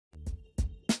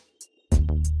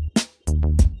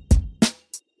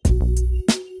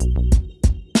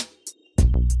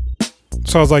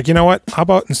So I was like, you know what? How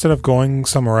about instead of going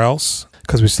somewhere else,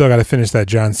 because we still got to finish that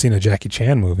John Cena Jackie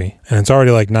Chan movie, and it's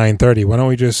already like 9:30. Why don't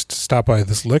we just stop by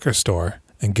this liquor store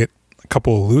and get a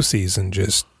couple of Lucy's and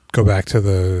just go back to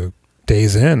the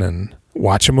Days Inn and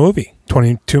watch a movie?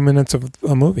 22 minutes of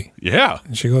a movie. Yeah.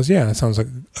 And she goes, yeah, that sounds like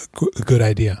a good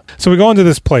idea. So we go into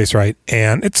this place, right?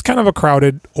 And it's kind of a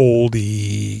crowded,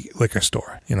 oldie liquor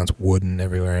store. You know, it's wooden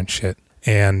everywhere and shit.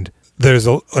 And there's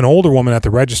an older woman at the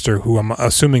register who I'm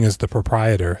assuming is the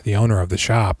proprietor, the owner of the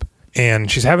shop. And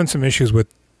she's having some issues with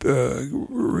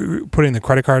putting the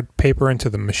credit card paper into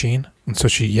the machine. And so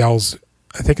she yells,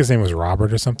 I think his name was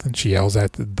Robert or something. She yells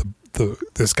at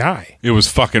this guy. It was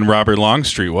fucking Robert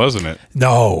Longstreet, wasn't it?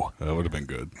 No. That would have been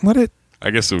good. I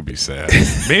guess it would be sad.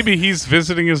 Maybe he's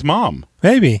visiting his mom.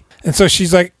 Maybe. And so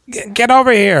she's like, get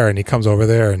over here. And he comes over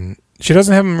there, and she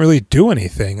doesn't have him really do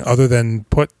anything other than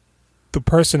put the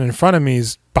person in front of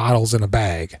me's bottles in a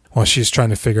bag while she's trying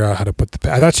to figure out how to put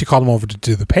I thought she called him over to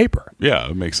do the paper. Yeah,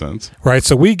 it makes sense. Right.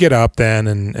 So we get up then,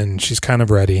 and she's kind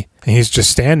of ready. And he's just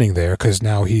standing there because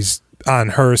now he's on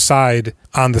her side,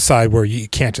 on the side where you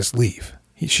can't just leave.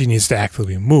 She needs to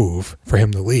actively move for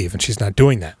him to leave, and she's not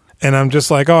doing that. And I'm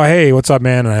just like, oh, hey, what's up,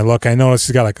 man? And I notice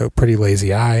he's got like a pretty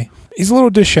lazy eye. He's a little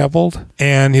disheveled,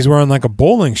 and he's wearing like a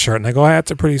bowling shirt. And I go,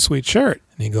 that's a pretty sweet shirt.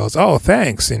 And he goes, oh,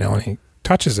 thanks. You know, and he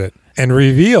touches it and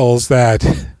reveals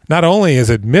that not only is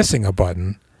it missing a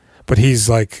button, but he's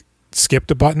like skipped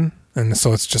a button. And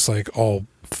so it's just like all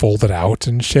folded out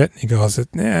and shit. And he goes,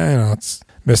 it's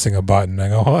missing a button. I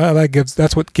go, well,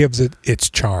 that's what gives it its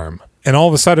charm. And all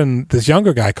of a sudden, this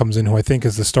younger guy comes in who I think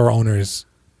is the store owner's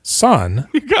son.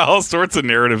 You got all sorts of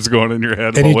narratives going in your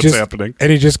head about what's happening.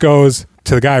 And he just goes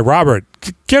to the guy, Robert,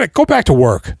 get it, go back to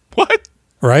work. What?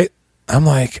 Right? I'm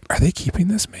like, are they keeping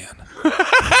this man?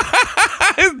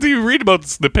 Do you read about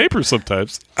the paper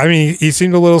sometimes? I mean, he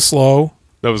seemed a little slow.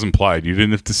 That was implied. You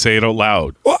didn't have to say it out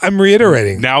loud. Well, I'm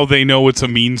reiterating. Now they know it's a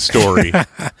mean story.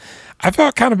 I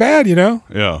felt kind of bad, you know?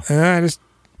 Yeah. And I just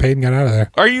paid and got out of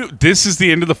there. This is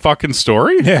the end of the fucking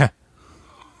story? Yeah.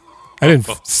 I didn't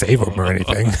save him or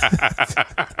anything.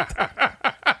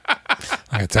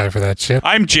 I got time for that shit.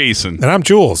 I'm Jason. And I'm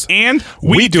Jules. And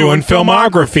we doing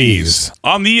filmographies.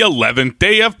 On the 11th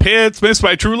day of Pitts, Miss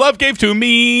My True Love gave to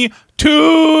me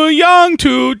Too Young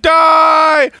to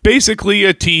Die. Basically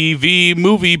a TV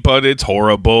movie, but it's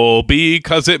horrible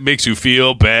because it makes you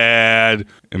feel bad.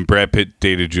 And Brad Pitt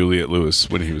dated Juliette Lewis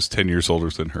when he was 10 years older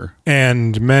than her.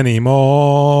 And many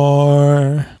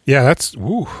more. Yeah, that's...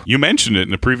 Woo. You mentioned it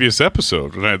in a previous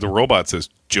episode. The robot says,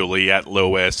 Juliette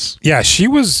Lewis. Yeah, she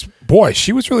was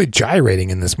really gyrating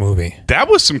in this movie. That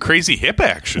was some crazy hip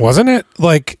action. Wasn't it?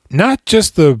 Like, not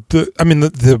just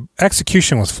the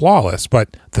execution was flawless, but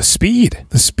the speed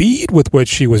with which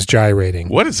she was gyrating.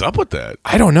 What is up with that?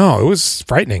 I don't know. It was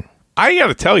frightening. I got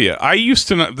to tell you, I used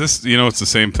to not it's the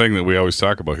same thing that we always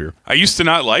talk about here. I used to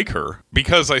not like her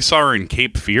because I saw her in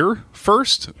Cape Fear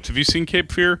first. Have you seen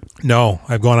Cape Fear? No,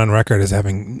 I've gone on record as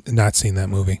having not seen that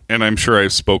movie. And I'm sure I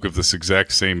spoke of this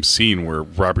exact same scene where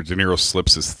Robert De Niro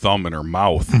slips his thumb in her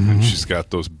mouth and she's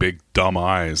got those big dumb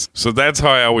eyes. So that's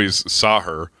how I always saw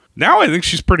her. Now I think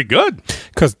she's pretty good.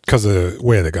 Because of the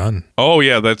way of the gun. Oh,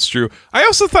 yeah, that's true. I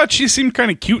also thought she seemed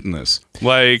kind of cute in this.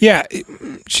 Like, yeah,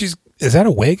 is that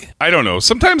a wig? I don't know.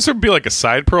 Sometimes there'd be like a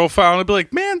side profile and I'd be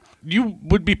like, man, you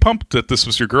would be pumped that this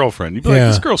was your girlfriend. You'd be like,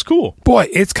 this girl's cool. Boy,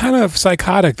 it's kind of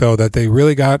psychotic, though, that they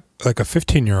really got like a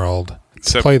 15-year-old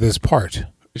to play this part.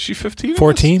 Is she 15?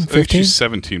 14? 15? She's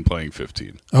 17 playing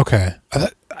 15. Okay.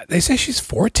 They say she's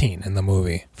 14 in the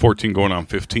movie. 14 going on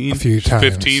 15? A few times.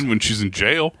 15 when she's in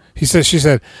jail? She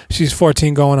said she's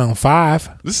 14 going on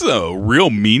 5. This is a real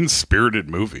mean-spirited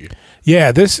movie.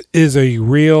 Yeah, this is a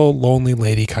real lonely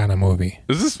lady kind of movie.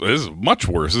 This is much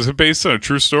worse. Is it based on a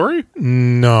true story?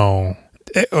 No.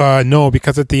 No,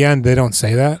 because at the end they don't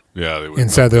say that. Yeah, they would.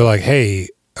 Instead they're like, hey,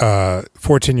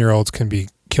 14-year-olds can be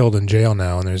killed in jail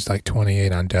now, and there's like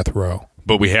 28 on death row.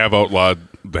 But we have outlawed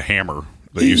the hammer.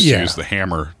 They used to use the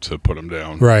hammer to put them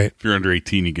down. Right. If you're under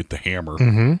 18, you get the hammer.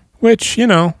 Mm-hmm. Which,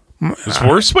 There's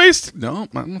worse ways? No,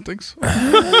 I don't think so.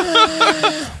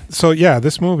 So, yeah,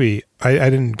 this movie, I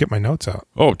didn't get my notes out.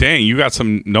 Oh, dang. You got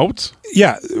some notes?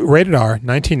 Yeah. Rated R,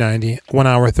 1990, 1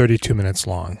 hour, 32 minutes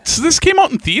long. So this came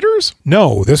out in theaters?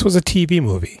 No, this was a TV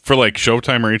movie. For like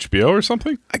Showtime or HBO or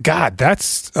something? God,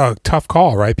 that's a tough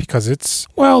call, right? Because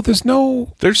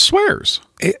there's swears.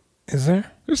 Is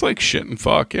there? There's like shit and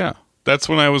fuck, yeah. That's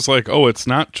when I was like, oh, it's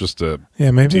not just a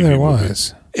maybe TV there movie.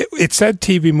 was. It said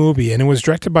TV movie, and it was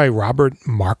directed by Robert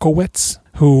Markowitz,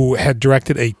 who had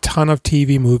directed a ton of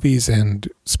TV movies and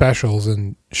specials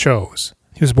and shows.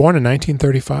 He was born in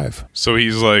 1935. So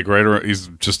he's like right around, he's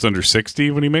just under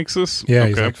 60 when he makes this? Yeah,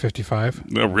 he's like 55.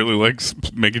 I really likes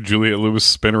making Juliette Lewis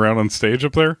spin around on stage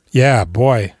up there. Yeah,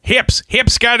 boy. Hips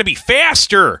got to be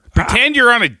faster. Pretend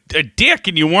you're on a dick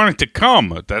and you want it to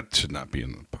come. That should not be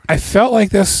in the book. I felt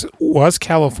like this was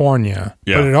California,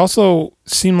 but it also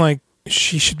seemed like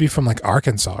she should be from like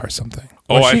Arkansas or something.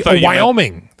 I thought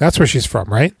Wyoming. That's where she's from,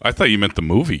 right? I thought you meant the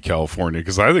movie California,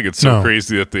 because I think it's so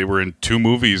crazy that they were in 2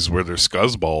 movies where they're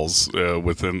scuzzballs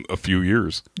within a few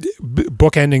years.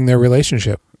 Bookending their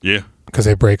relationship. Yeah. Because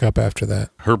they break up after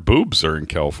that. Her boobs are in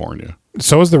California.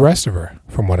 So is the rest of her,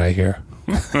 from what I hear.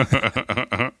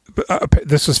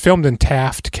 This was filmed in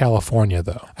Taft, California,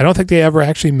 though. I don't think they ever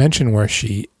actually mention where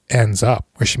she ends up,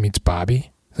 where she meets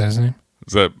Bobby. Is that his name?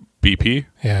 Is that BP?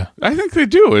 Yeah. I think they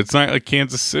do. It's not like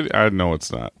Kansas City. I know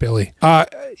it's not. Billy.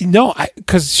 No,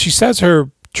 because she says her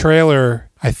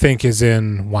trailer, I think, is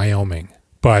in Wyoming.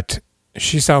 But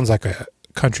she sounds like a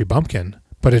country bumpkin,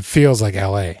 but it feels like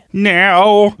L.A.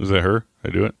 Now. Is that her? I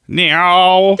do it?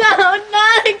 Now. Don't,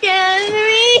 not again,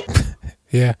 me.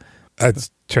 Yeah. That's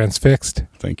transfixed.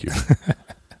 Thank you.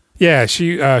 Yeah,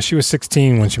 she was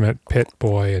 16 when she met Pitt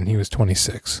Boy, and he was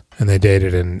 26. And they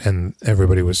dated, and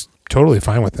everybody was totally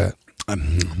fine with that.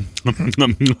 I'm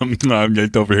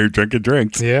just over here drinking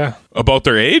drinks. Yeah. About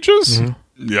their ages?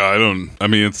 Mm-hmm. Yeah, I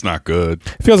mean, it's not good.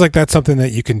 It feels like that's something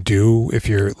that you can do if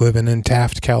you're living in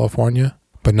Taft, California,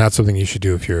 but not something you should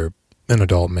do if you're an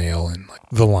adult male in like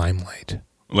the limelight.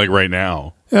 Like right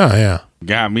now. Yeah.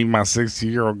 Got me my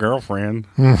 60-year-old girlfriend.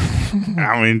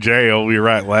 I'm in jail. We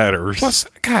write letters. Plus,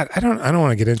 God, I don't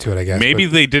want to get into it, I guess. Maybe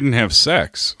they didn't have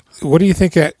sex. What do you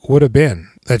think it would have been?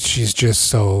 That she's just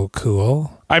so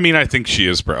cool? I mean, I think she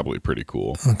is probably pretty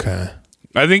cool. Okay.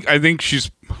 I think she's...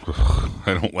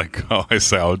 I don't like how I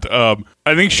sound. I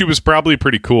think she was probably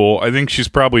pretty cool. I think she's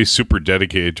probably super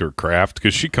dedicated to her craft,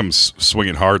 because she comes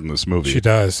swinging hard in this movie. She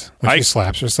does. When she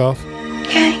slaps herself.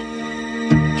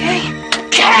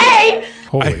 Okay.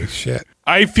 Holy shit.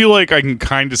 I feel like I can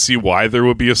kind of see why there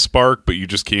would be a spark, but you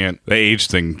just can't. The age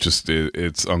thing, just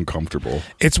it's uncomfortable.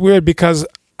 It's weird because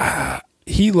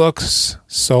he looks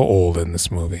so old in this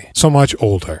movie. So much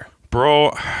older.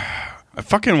 Bro, I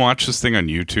fucking watched this thing on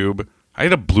YouTube. I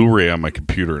had a Blu-ray on my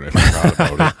computer and I forgot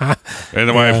about it. And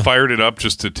then when I fired it up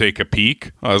just to take a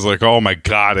peek, I was like, oh my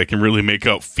God, I can really make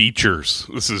out features.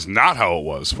 This is not how it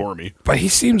was for me. But he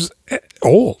seems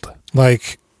old.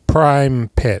 Like prime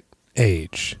Pitt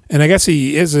age. And I guess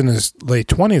he is in his late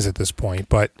 20s at this point,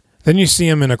 but then you see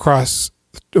him in a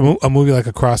movie like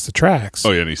Across the Tracks.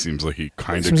 Oh yeah, and he seems like he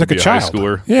kind of seems like a high child.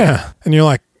 schooler. Yeah. And you're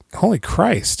like, holy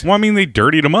Christ. Well, I mean, they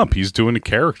dirtied him up. He's doing a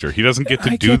character. He doesn't get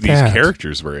to do these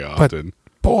characters very often.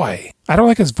 But boy, I don't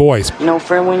like his voice. No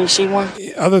friend when you see one?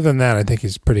 Other than that, I think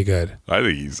he's pretty good. I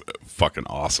think he's fucking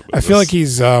awesome. I feel like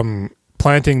he's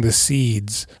planting the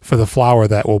seeds for the flower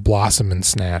that will blossom and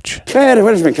snatch. Well,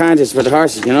 what is my contest with the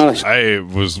horses, you know? I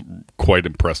was quite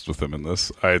impressed with him in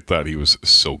this. I thought he was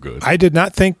so good. I did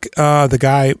not think the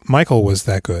guy Michael was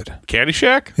that good.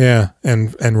 Caddyshack? Yeah,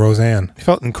 and Roseanne. He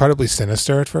felt incredibly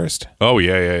sinister at first. Oh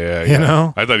yeah. You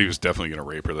know? I thought he was definitely going to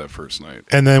rape her that first night.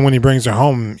 And then when he brings her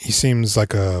home, he seems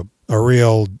like a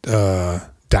real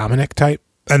Dominic type.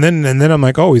 And then I'm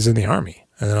like, oh, he's in the army.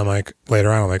 And then I'm like,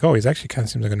 later on, I'm like, oh, he's actually kind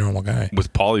of seems like a normal guy.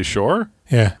 With Pauly Shore?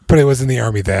 Yeah, but it was in the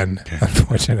army then,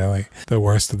 unfortunately. The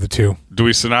worst of the two. Do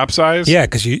we synopsize? Yeah,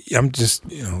 because I'm just,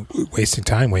 wasting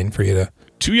time waiting for you to...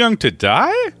 Too Young to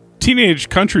Die? Teenage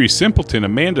country simpleton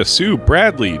Amanda Sue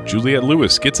Bradley, Juliette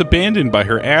Lewis, gets abandoned by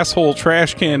her asshole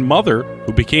trash can mother,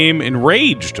 who became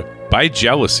enraged by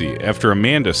jealousy after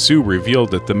Amanda Sue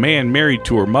revealed that the man married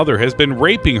to her mother has been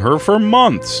raping her for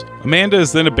months. Amanda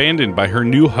is then abandoned by her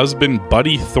new husband,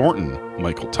 Buddy Thornton,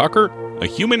 Michael Tucker, a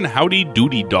human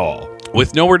howdy-doody doll.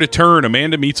 With nowhere to turn,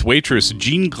 Amanda meets waitress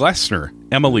Jean Glessner,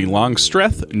 Emily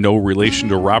Longstreth, no relation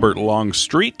to Robert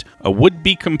Longstreet, a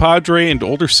would-be compadre and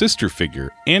older sister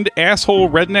figure, and asshole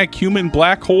redneck human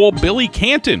black hole Billy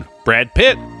Canton, Brad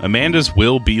Pitt, Amanda's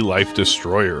will-be life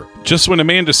destroyer. Just when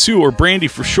Amanda Sue, or Brandy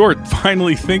for short,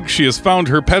 finally thinks she has found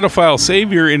her pedophile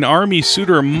savior in Army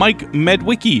suitor Mike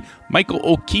Medwicki, Michael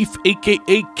O'Keefe,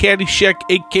 a.k.a. Caddyshack,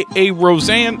 a.k.a.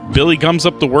 Roseanne, Billy comes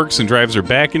up the works and drives her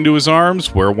back into his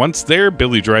arms, where once there,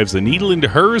 Billy drives a needle into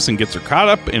hers and gets her caught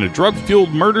up in a drug-fueled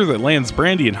murder that lands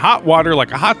Brandy in hot water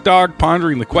like a hot dog,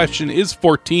 pondering the question, is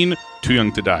 14 too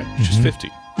young to die? She's 15.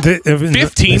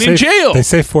 15 in jail. They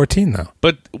say 14 though.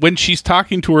 But when she's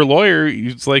talking to her lawyer,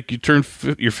 it's like you're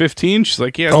 15. She's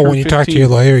like, yeah. Oh, when you talk to your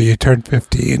lawyer, you turned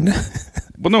 15.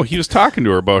 Well, no, he was talking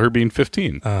to her about her being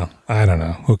 15. Oh, I don't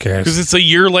know. Who cares? Because it's a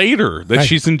year later that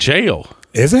she's in jail.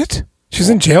 Is it? She's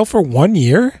in jail for 1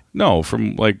 year? No,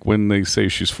 from like when they say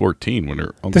she's 14, when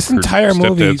her This entire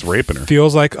movie stepdad's raping her.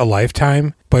 feels like a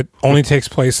lifetime, but only takes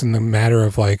place in the matter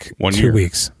of like 1 2 year.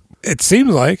 weeks. It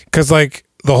seems like, because like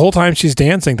the whole time she's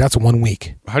dancing, that's 1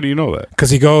 week. How do you know that? Because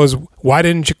he goes, why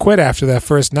didn't you quit after that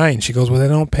first night? And she goes, well, they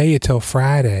don't pay you till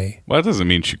Friday. Well, that doesn't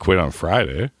mean she quit on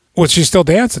Friday. Well, she's still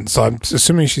dancing, so I'm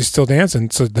assuming she's still dancing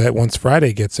so that once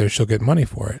Friday gets there, she'll get money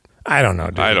for it. I don't know,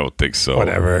 dude. I don't think so.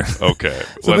 Whatever. Okay.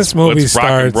 So this movie let's rock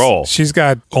and starts. roll. She's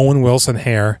got Owen Wilson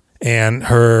hair, and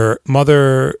her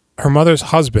mother's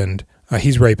husband.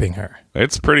 He's raping her.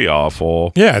 It's pretty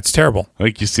awful. Yeah, it's terrible.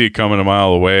 Like you see it coming a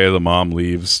mile away. The mom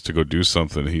leaves to go do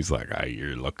something. He's like,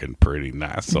 you're looking pretty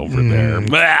nice over there.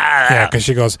 Yeah, because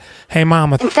she goes, "Hey,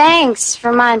 Mama," Thanks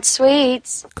for my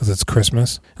sweets. because it's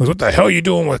Christmas. He goes, "What the hell are you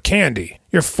doing with candy?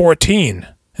 You're 14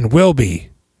 and will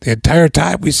be the entire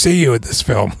time we see you in this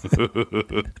film."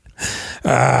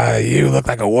 You look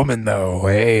like a woman, though.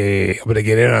 Hey, I'm gonna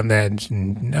get in on that.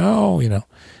 No,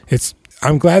 it's.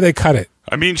 I'm glad they cut it.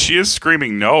 I mean, she is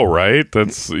screaming no, right?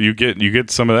 That's you get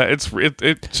some of that. It's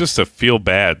just a feel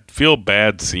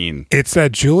bad scene. It's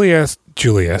that Juliette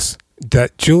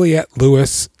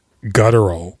Lewis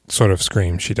guttural sort of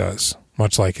scream she does,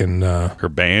 much like in Her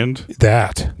band,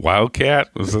 that. Wildcat,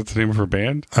 was that the name of her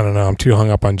band? I don't know. I'm too hung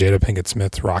up on Jada Pinkett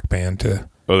Smith's rock band to.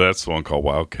 Oh, that's the one called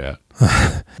Wildcat.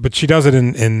 But she does it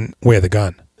in Way of the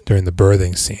Gun during the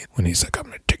birthing scene when he's like, "I'm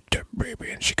gonna take that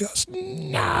baby," and she goes,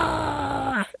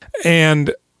 "Nah."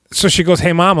 And so she goes,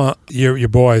 "Hey, Mama, your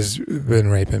boy's been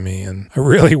raping me, and I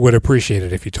really would appreciate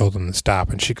it if you told him to stop."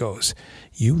 And she goes,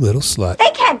 "You little slut."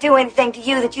 They can't do anything to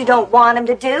you that you don't want them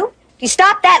to do. You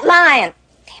stop that lying.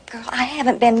 Damn, girl, I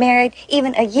haven't been married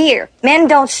even a year. Men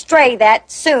don't stray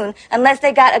that soon unless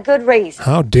they got a good reason.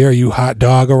 How dare you hot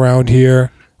dog around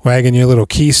here, wagging your little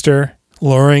keister,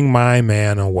 luring my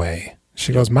man away.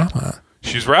 She goes, "Mama."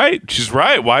 She's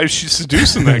right. Why is she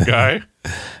seducing that guy?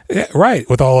 Yeah, right,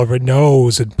 with all of her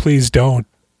nose and "please don't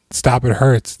stop, it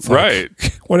hurts." It's like,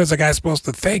 Right. what is a guy supposed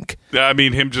to think? I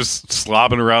mean, him just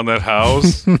slobbing around that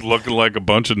house, looking like a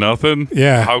bunch of nothing.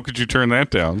 Yeah. How could you turn that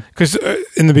down? Because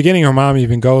in the beginning, her mom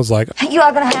even goes like, You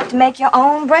are going to have to make your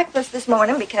own breakfast this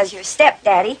morning because your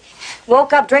stepdaddy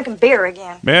woke up drinking beer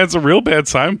again. Man, it's a real bad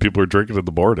sign when people are drinking at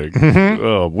the boarding.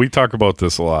 We talk about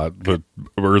this a lot, but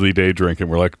early day drinking,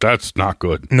 we're like, that's not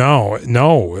good. no,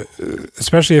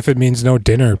 especially if it means no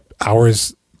dinner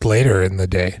hours later in the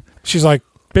day. She's like,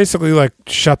 basically like,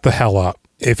 shut the hell up.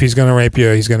 If he's going to rape you,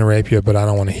 he's going to rape you, but I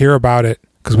don't want to hear about it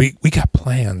because we got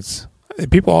plans.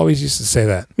 People always used to say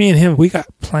that. Me and him, we got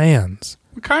plans.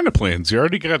 What kind of plans? You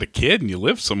already got a kid and you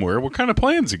live somewhere. What kind of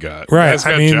plans you got? Right. You guys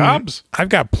got jobs? I've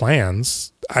got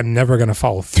plans. I'm never going to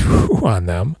follow through on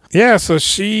them. Yeah, so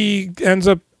she ends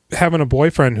up having a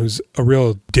boyfriend who's a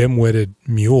real dim-witted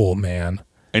mule man.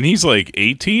 And he's like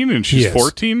 18 and He she's is.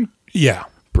 14? Yeah.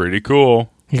 Pretty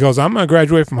cool. He goes, "I'm going to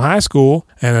graduate from high school,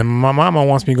 and my mama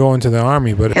wants me to go into the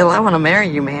army, but Hell, I want to marry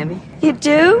you, Mandy. You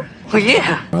do? Well,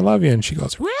 yeah. I love you." And she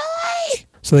goes, "Really?"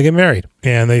 So they get married,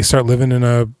 and they start living in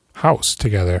a house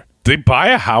together. They buy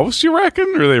a house, you reckon?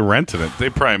 Or are they renting it? They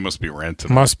probably must be renting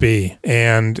it. Must be.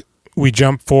 And we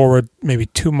jump forward maybe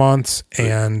 2 months,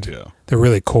 and Yeah. they're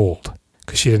really cold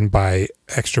because she didn't buy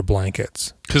extra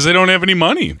blankets. Because they don't have any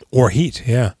money. Or heat,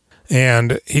 yeah.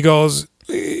 And he goes,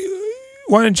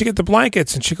 "Why didn't you get the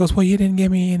blankets?" And she goes, "Well, you didn't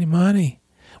give me any money."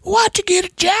 "Why'd you get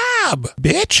a job,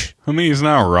 bitch?" I mean, he's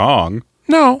not wrong.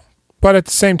 No. But at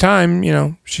the same time,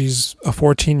 she's a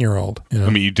 14-year-old. I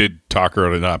mean, you did talk her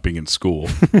out of not being in school.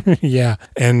 Yeah.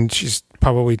 And she's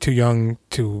probably too young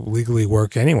to legally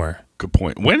work anywhere. Good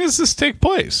point. When does this take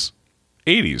place?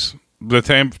 80s. The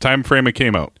time frame it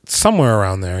came out. Somewhere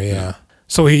around there, yeah.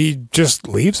 So he just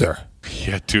leaves her.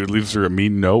 Yeah, dude, leaves her a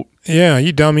mean note. Yeah,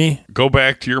 you dummy. Go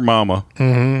back to your mama.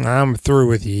 I'm through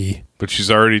with ye. But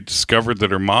she's already discovered that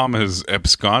her mom has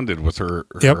absconded with her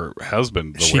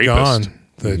husband, the She rapist. gone.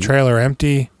 The trailer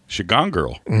empty. She gone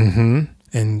girl.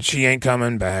 And she ain't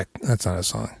coming back. That's not a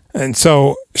song. And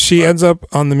so she ends up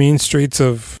on the mean streets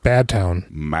of Badtown.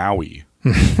 Maui.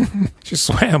 She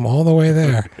swam all the way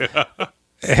there.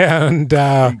 And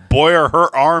Boy, are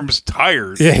her arms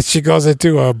tired. yeah, she goes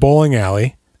into a bowling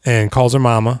alley and calls her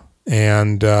mama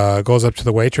and goes up to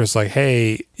the waitress like,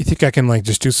 "Hey, you think I can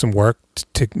just do some work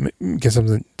to get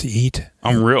something to eat?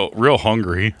 I'm real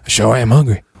hungry. Sure, I am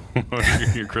hungry."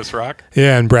 You're Chris Rock?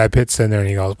 Yeah, and Brad Pitt's in there and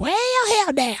he goes, "Well,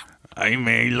 hell now." Hey,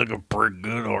 man, you looking pretty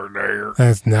good over there.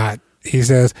 That's not. He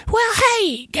says, "Well,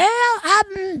 hey, girl,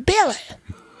 I'm Billy."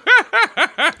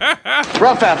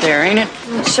 Rough out there, ain't it?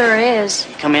 It sure is.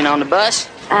 Come in on the bus?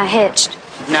 I hitched.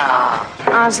 Nah.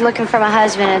 I was looking for my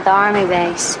husband at the army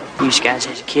base. You guys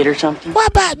as a kid or something? Why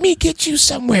about me get you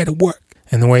somewhere to work?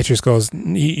 And the waitress goes,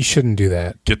 you shouldn't do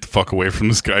that. Get the fuck away from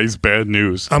this guy. He's bad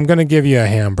news. I'm going to give you a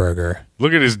hamburger.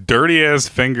 Look at his dirty ass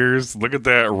fingers. Look at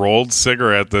that rolled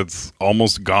cigarette that's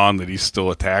almost gone that he's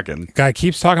still attacking. Guy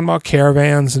keeps talking about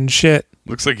caravans and shit.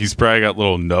 Looks like he's probably got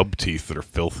little nub teeth that are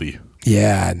filthy.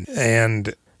 Yeah,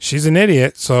 and she's an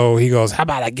idiot, so he goes, how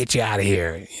about I get you out of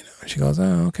here? You know, she goes,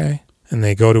 oh, okay. And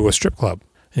they go to a strip club.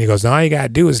 And he goes, all you got to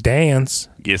do is dance.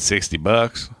 Get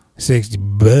 $60.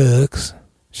 $60.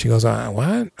 She goes, what? I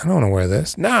don't want to wear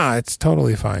this. Nah, it's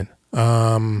totally fine. Okay.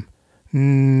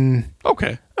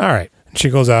 All right. And she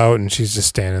goes out, and she's just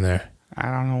standing there. I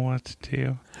don't know what to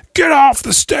do. Get off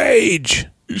the stage.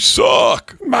 You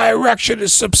suck. My erection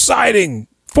is subsiding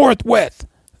forthwith.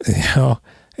 You know,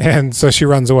 and so she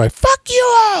runs away. Fuck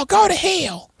you all. Go to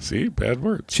hell. See, bad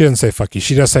words. She doesn't say fuck you.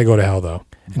 She does say go to hell, though.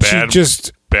 And she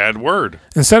just, bad word.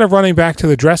 instead of running back to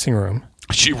the dressing room,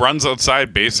 She runs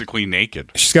outside basically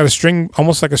naked. she's got a string,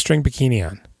 almost like a string bikini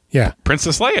on. Yeah.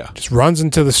 Princess Leia. Just runs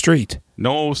into the street.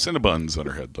 No Cinnabons on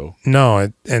her head, though.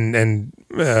 No, and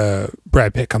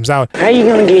Brad Pitt comes out. How you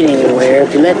gonna get anywhere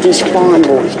if you let these farm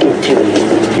boys get to you?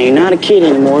 And you're not a kid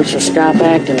anymore, so stop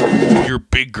acting like that. You're a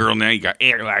big girl now. You got to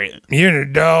act like it. You're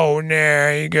the dog now.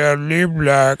 You got to live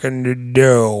like in the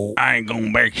dog. I ain't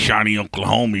going back to Shawnee,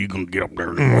 Oklahoma. You gonna get up there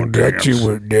and I'm going to get you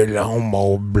with that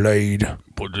homo blade.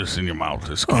 put this in your mouth.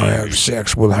 It's I have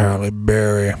sex with Halle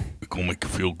Berry. gonna make you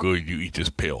feel good. You eat this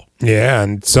pill. Yeah,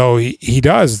 and so he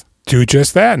does do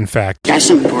just that, in fact. Got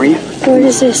something for you. What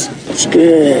is this? It's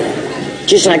good.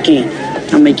 Just like him.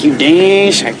 I'll make you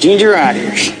dance like Ginger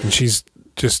Rogers. And she's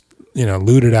just,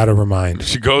 looted out of her mind.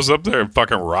 She goes up there and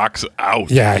fucking rocks out.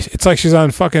 Yeah, it's like she's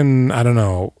on fucking, I don't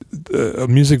know, a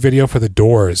music video for The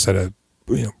Doors at a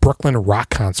Brooklyn rock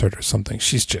concert or something.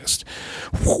 She's just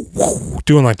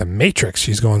doing like the Matrix.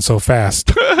 She's going so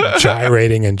fast,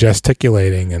 gyrating and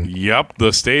gesticulating. And Yep,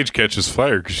 the stage catches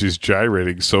fire because she's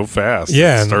gyrating so fast.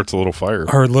 Yeah, It starts a little fire.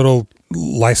 her little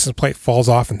license plate falls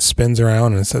off and spins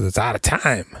around and it says it's out of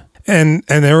time. And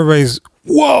everybody's,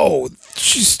 whoa,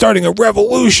 she's starting a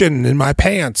revolution in my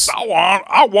pants. I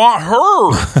want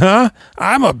her. Huh?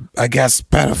 I'm I guess,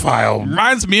 pedophile.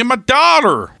 Reminds me of my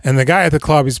daughter. And the guy at the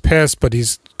club, he's pissed, but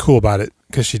he's cool about it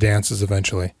because she dances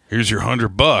eventually. Here's your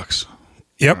 $100.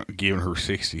 Yep. Giving her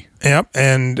 60. Yep.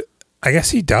 And I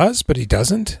guess he does, but he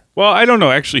doesn't. Well, I don't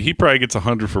know. Actually, he probably gets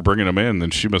 100 for bringing him in.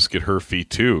 Then she must get her fee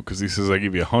too, because he says I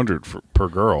give you 100 per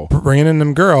girl. Bringing in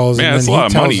them girls, Man, and that's then a lot he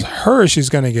of tells money. her she's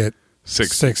going to get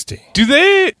 60. 60.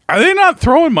 Are they not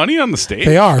throwing money on the stage?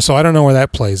 They are, so I don't know where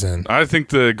that plays in. I think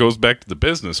that it goes back to the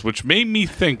business, which made me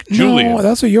think Julian. No,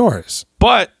 those are yours.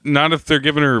 But not if they're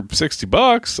giving her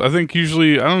 $60. I think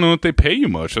usually, I don't know if they pay you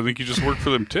much. I think you just work for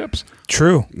them tips.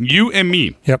 True. You and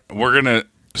me. Yep. We're going to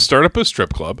start up a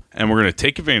strip club, and we're going to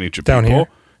take advantage of Down people. here.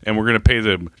 And we're going to pay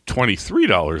them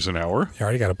 $23 an hour. You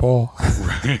already got a bowl.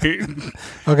 Right?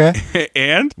 Okay.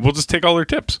 And we'll just take all their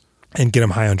tips. And get them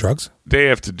high on drugs? They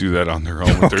have to do that on their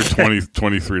own with their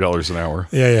 $23 an hour.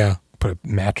 Yeah. Put a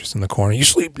mattress in the corner. You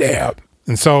sleep there.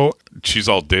 And so, She's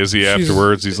all dizzy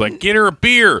afterwards. He's like, get her a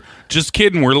beer. Just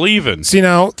kidding. We're leaving. see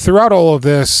now, throughout all of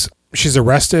this, she's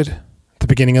arrested at the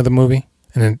beginning of the movie.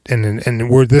 And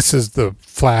where this is the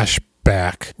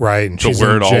flashback, right? And To she's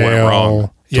where in it all went jail.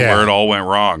 wrong. Yeah. Where it all went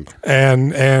wrong.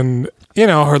 And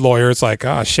her lawyer's like,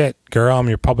 oh, shit, girl, I'm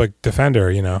your public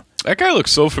defender, That guy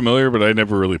looks so familiar, but I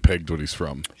never really pegged what he's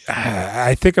from.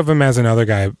 I think of him as another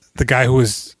guy, the guy who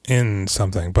was in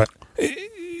something. But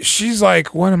she's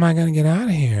like, when am I going to get out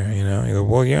of here? You go,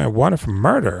 well, yeah, I want it for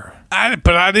murder.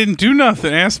 But I didn't do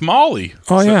nothing. Ask Molly.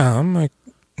 Oh, yeah. I'm like,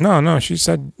 no. She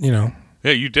said, Yeah,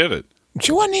 you did it.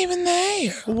 she wasn't even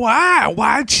there. Why?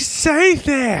 Why'd you say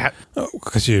that?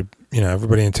 Because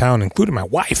everybody in town, including my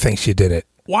wife, thinks she did it.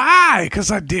 Why? Because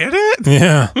I did it?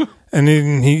 Yeah. And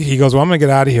then he goes, well, I'm going to get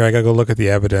out of here. I got to go look at the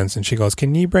evidence. And she goes,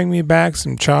 can you bring me back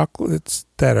some chocolates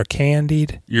that are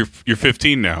candied? You're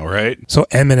 15 now, right? So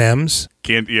M&M's.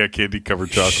 Candy covered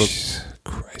chocolates. Jesus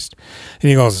Christ. And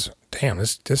he goes, damn,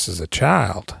 this is a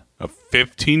child. A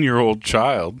 15-year-old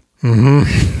child.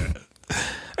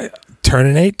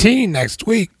 Turning 18 next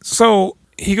week. So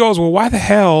he goes, well, why the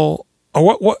hell?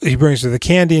 Or what? He brings her the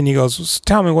candy and he goes,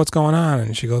 tell me what's going on.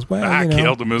 And she goes, well, I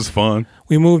killed him. It was fun.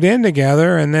 we moved in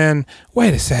together. And then,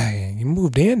 wait a second, you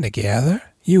moved in together?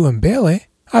 You and Billy?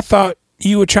 I thought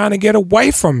you were trying to get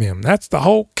away from him. That's the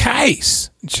whole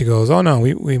case. And she goes, oh, no,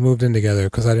 we moved in together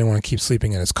because I didn't want to keep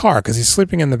sleeping in his car because he's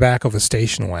sleeping in the back of a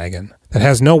station wagon that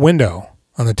has no window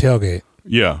on the tailgate.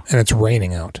 Yeah. And it's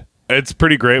raining out. It's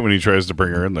pretty great when he tries to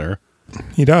bring her in there.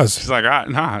 He does. She's like, I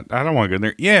don't want to go in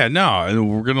there. Yeah, no, and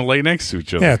we're going to lay next to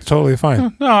each other. Yeah, it's totally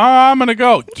fine. No, I'm going to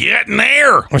go. Get in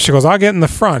there. Well, she goes, I'll get in the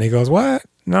front. He goes, what?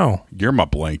 No. You're my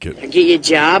blanket. I get you a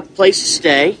job, place to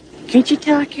stay. Can't you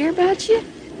tell I care about you?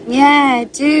 Yeah, I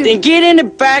do. Then get in the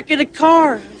back of the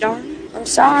car, darling. I'm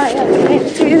sorry, I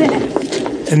didn't do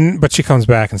that. But she comes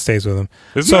back and stays with him.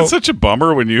 Isn't that such a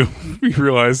bummer when you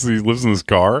realize he lives in this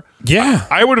car? Yeah.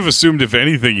 I would have assumed, if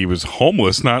anything, he was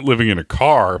homeless, not living in a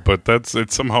car, but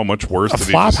it's somehow much worse. A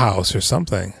flop house or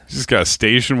something. He's just got a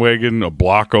station wagon a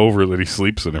block over that he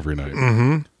sleeps in every night.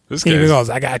 Mm-hmm. This He guy goes,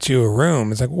 I got you a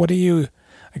room. It's like, what do you...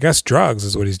 I guess drugs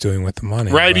is what he's doing with the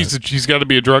money. Right, but- he's got to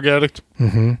be a drug addict.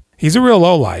 Mm-hmm. He's a real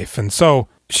lowlife. And so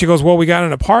she goes, well, we got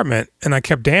an apartment, and I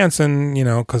kept dancing,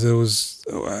 because it was,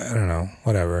 I don't know,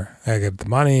 whatever. I get the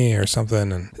money or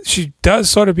something. And she does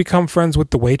sort of become friends with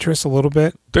the waitress a little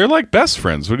bit. They're like best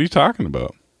friends. What are you talking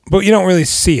about? But you don't really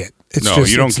see it.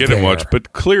 You don't get it much,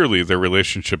 but clearly their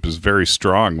relationship is very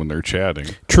strong when they're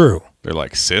chatting. True. They're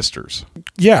like sisters.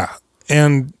 Yeah.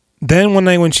 And then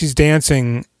when she's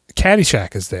dancing,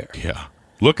 Caddyshack is there. Yeah.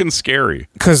 Looking scary.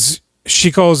 Because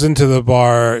she goes into the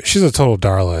bar. She's a total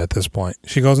darla at this point.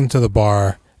 She goes into the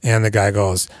bar, and the guy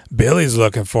goes, Billy's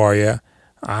looking for you.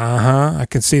 Uh-huh. I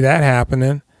can see that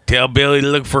happening. Tell Billy to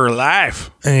look for her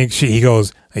life. And he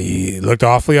goes, he looked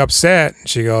awfully upset. And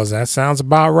she goes, that sounds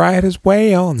about right as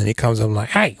well. And then he comes up like,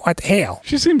 hey, what the hell?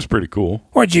 She seems pretty cool.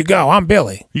 Where'd you go? I'm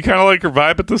Billy. You kind of like her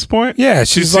vibe at this point? Yeah,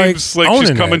 She she's seems like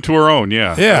she's coming to her own.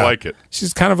 Yeah, I like it.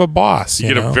 She's kind of a boss.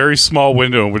 You get a very small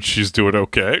window in which she's doing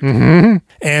okay. Mm-hmm.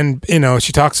 And,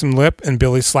 she talks some lip, and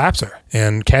Billy slaps her.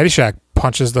 And Caddyshack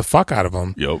punches the fuck out of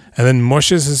him. Yep. And then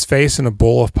mushes his face in a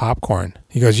bowl of popcorn.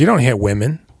 He goes, you don't hit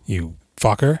women, you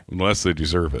fucker. Unless they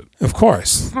deserve it. Of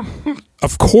course.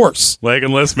 Of course. Like,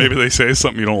 unless maybe they say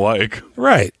something you don't like.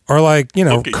 Right. Or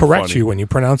correct funny. you when you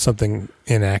pronounce something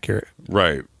inaccurate.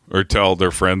 Right. Or tell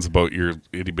their friends about your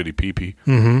itty bitty pee-pee.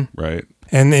 Mm-hmm. Right.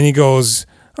 And then he goes,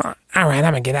 all right,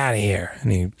 I'm going to get out of here.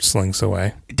 And he slinks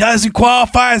away. It doesn't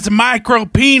qualify as a micro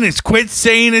penis. Quit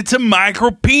saying it's a micro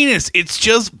penis. It's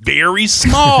just very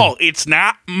small. It's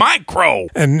not micro.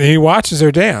 And he watches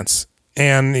her dance.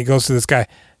 And he goes to this guy,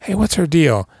 hey, what's her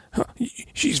deal?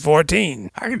 She's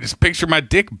 14. I can just picture my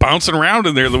dick bouncing around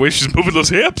in there the way she's moving those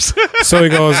hips. So he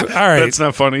goes, all right. That's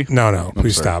not funny. No,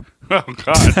 please stop. Oh,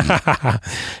 God.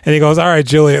 And he goes, all right,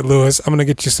 Juliette Lewis, I'm going to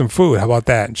get you some food. How about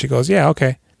that? And she goes, yeah,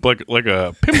 okay. Like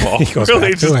a pinball. He goes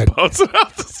really back to just it. bouncing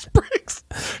off the springs.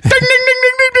 Ding, ding, ding,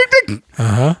 ding, ding, ding, ding.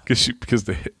 Uh-huh. Because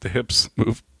the hips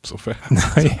move so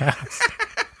fast. Yeah.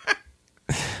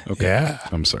 Okay. Yeah.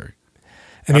 I'm sorry.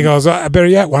 And he goes, better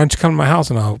yet, why don't you come to my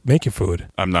house and I'll make you food?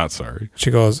 I'm not sorry.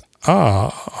 She goes,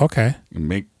 oh, okay.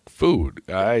 Make food.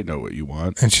 I know what you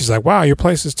want. And she's like, wow, your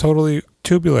place is totally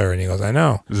tubular. And he goes, I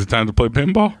know. Is it time to play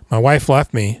pinball? My wife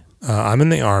left me. I'm in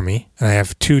the Army, and I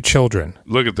have 2 children.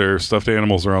 Look at their stuffed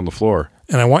animals are on the floor.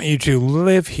 And I want you to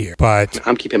live here, but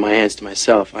I'm keeping my hands to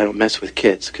myself. I don't mess with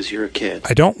kids because you're a kid.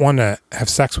 I don't want to have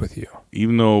sex with you.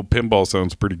 Even though pinball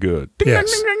sounds pretty good.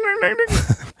 Yes.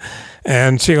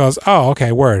 And she goes, oh,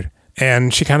 okay, word.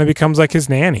 And she kind of becomes like his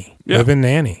nanny, live-in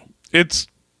nanny. It's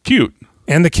cute.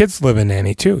 And the kids live in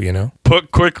nanny too,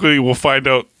 But quickly we'll find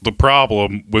out the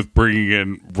problem with bringing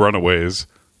in runaways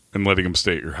and letting them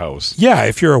stay at your house. Yeah,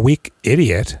 if you're a weak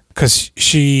idiot, because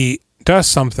she does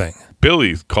something.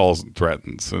 Billy calls and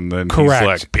threatens, and then Correct.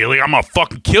 he's like, Billy, I'm going to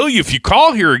fucking kill you if you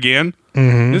call here again.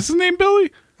 Mm-hmm. Is his name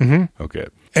Billy? Mm-hmm. Okay.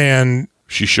 And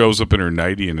she shows up in her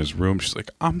nightie in his room. She's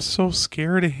like, I'm so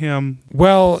scared of him.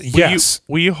 Well, yes.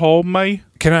 Will you hold me?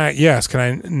 Can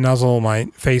I nuzzle my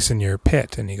face in your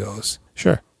pit? And he goes,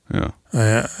 sure. Yeah.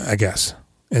 I guess.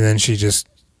 And then she just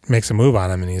makes a move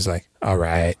on him, and he's like, all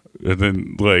right. And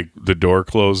then, the door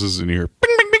closes, and you hear,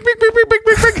 bing, bing, bing, bing, bing, bing,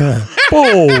 bing, bing.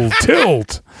 Bull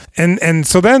tilt. And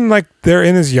so then, they're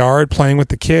in his yard playing with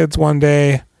the kids one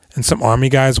day, and some Army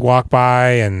guys walk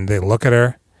by, and they look at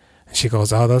her, and she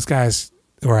goes, oh, those guys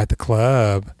were at the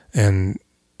club. And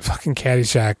fucking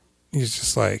Caddyshack, he's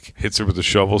just like... Hits her with a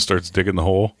shovel, starts digging the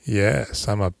hole. Yes,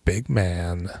 I'm a big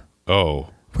man. Oh.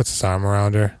 Puts his arm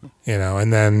around her,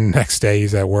 and then next day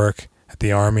he's at work at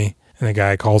the Army, and the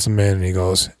guy calls him in, and he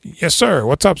goes, yes, sir.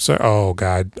 What's up, sir? Oh,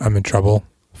 God, I'm in trouble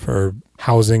for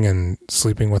housing and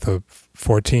sleeping with a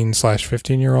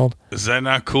 14/15-year-old. Is that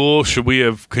not cool? Should we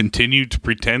have continued to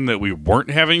pretend that we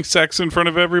weren't having sex in front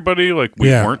of everybody like we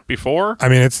weren't before? I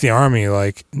mean, it's the Army.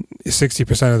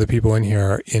 60% of the people in here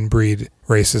are inbreed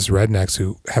racist rednecks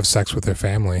who have sex with their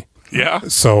family. Yeah.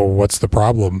 So what's the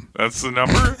problem? That's the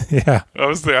number? Yeah.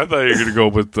 I thought you were going to go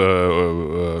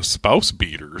with spouse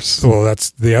beaters. Well,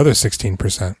 that's the other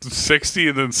 16%. 60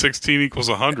 and then 16 equals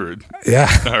 100. Yeah.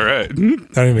 All right. Don't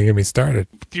even get me started.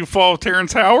 Do you follow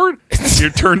Terrence Howard? You're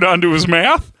turned on to his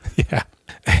math? Yeah.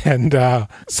 And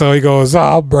so he goes,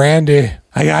 oh, Brandy,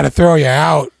 I got to throw you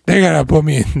out. They're going to put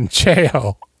me in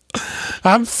jail.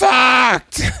 I'm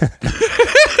fucked.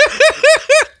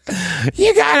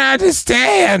 You got to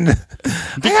understand.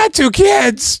 I got 2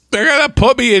 kids. They're going to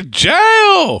put me in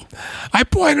jail. I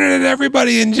pointed at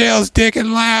everybody in jail's dick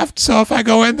and laughed. So if I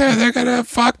go in there, they're going to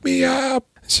fuck me up.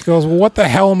 She goes, well, what the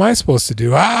hell am I supposed to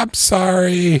do? I'm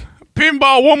sorry.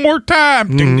 Pinball one more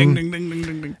time. Ding, ding, ding, ding, ding,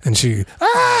 ding, ding. And she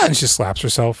slaps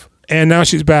herself. And now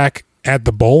she's back at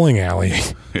the bowling alley.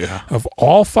 Yeah. Of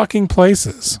all fucking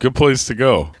places. Good place to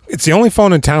go. It's the only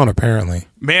phone in town, apparently.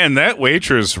 Man, that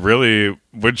waitress really,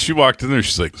 when she walked in there,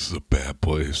 she's like, this is a bad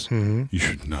place. Mm-hmm. You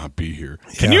should not be here.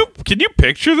 Can you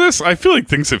picture this? I feel like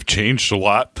things have changed a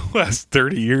lot the last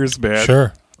 30 years, man.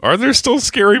 Sure. Are there still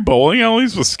scary bowling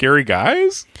alleys with scary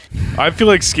guys? I feel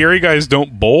like scary guys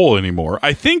don't bowl anymore.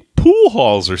 I think pool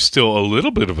halls are still a little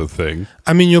bit of a thing.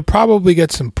 I mean, you'll probably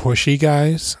get some pushy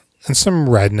guys and some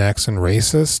rednecks and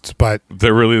racists, but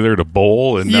they're really there to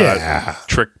bowl and not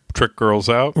trick girls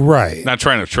out. Right. Not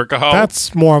trying to trick a hoe.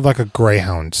 That's more of like a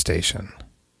Greyhound station.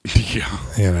 Yeah.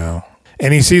 You know.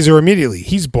 And he sees her immediately.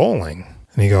 He's bowling.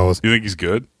 And he goes, you think he's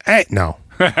good? Hey, no.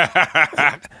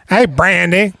 Hey,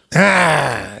 Brandy.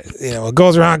 What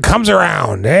goes around comes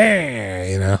around.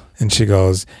 Hey, And she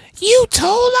goes, you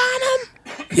told on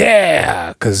him?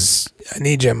 Yeah, because I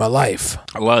need you in my life.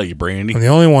 I love you, Brandy. I'm the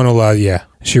only one who loves you.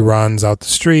 She runs out the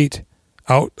street,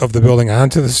 out of the building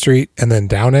onto the street, and then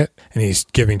down it. And he's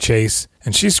giving chase.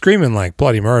 And she's screaming like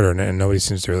bloody murder, and nobody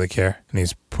seems to really care. And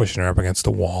he's pushing her up against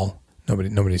the wall.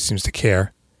 Nobody seems to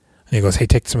care. And he goes, hey,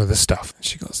 take some of this stuff. And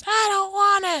she goes, I don't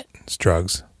want it. It's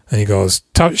drugs. And he goes,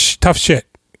 tough shit.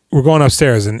 We're going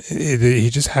upstairs. And he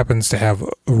just happens to have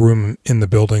a room in the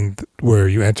building where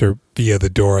you enter via the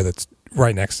door that's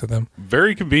right next to them.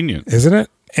 Very convenient. Isn't it?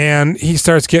 And he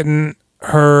starts getting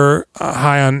her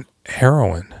high on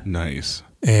heroin. Nice.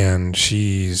 And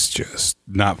she's just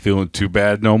not feeling too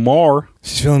bad no more.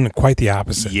 She's feeling quite the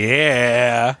opposite.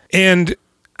 Yeah. And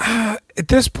at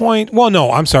this point, well,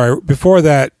 no, I'm sorry.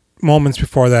 Moments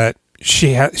before that,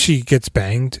 she gets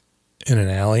banged in an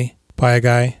alley by a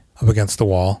guy up against the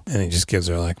wall, and he just gives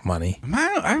her like money.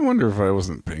 I wonder if I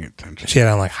wasn't paying attention. She had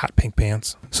on like hot pink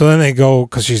pants. So then they go,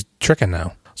 because she's tricking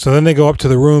now. So then they go up to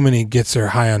the room, and he gets her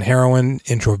high on heroin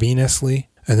intravenously.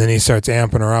 And then he starts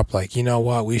amping her up like, you know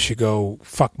what? We should go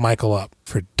fuck Michael up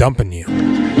for dumping you.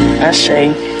 I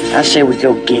say we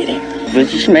go get him. We'll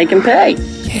just make him pay.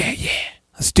 Yeah.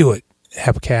 Let's do it.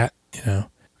 Have a cat,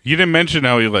 You didn't mention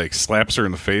how he like slaps her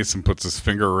in the face and puts his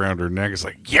finger around her neck. It's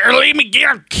like, you're leaving me,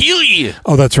 I'll kill you.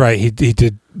 Oh, that's right. He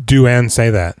did do and say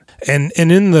that. And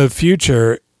in the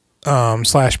future /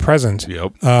 present,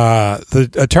 yep. The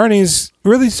attorney's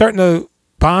really starting to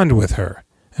bond with her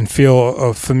and feel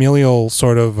a familial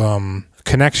sort of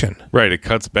connection. Right. It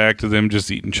cuts back to them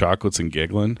just eating chocolates and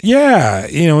giggling. Yeah.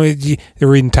 They're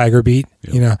reading Tiger Beat.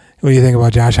 Yep. What do you think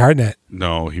about Josh Hartnett?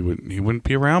 No, he wouldn't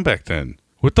be around back then.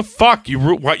 What the fuck?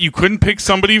 You couldn't pick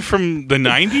somebody from the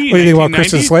 90s? What do you think about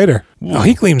Christian Slater? Ooh. Oh,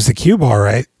 he gleams the cue ball,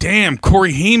 right? Damn,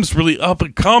 Corey Haim's really up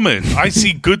and coming. I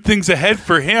see good things ahead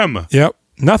for him. Yep.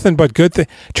 Nothing but good things.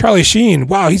 Charlie Sheen,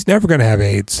 wow, he's never going to have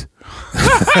AIDS.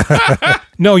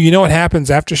 No, you know what happens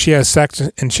after she has sex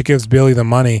and she gives Billy the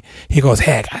money? He goes,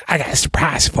 hey, I got a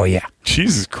surprise for you.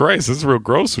 Jesus Christ, this is real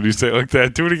gross when you say it like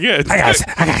that. Do it again. I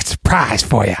got a surprise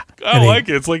for you. I like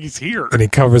it. It's like he's here. And he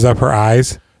covers up her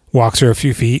eyes, walks her a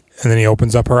few feet, and then he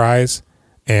opens up her eyes,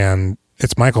 and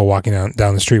it's Michael walking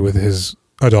down the street with his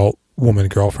adult woman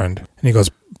girlfriend. And he goes,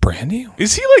 Brandy?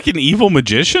 Is he like an evil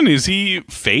magician? Is he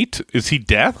fate? Is he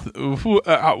death?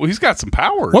 He's got some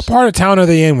powers. What part of town are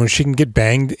they in where she can get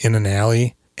banged in an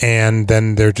alley and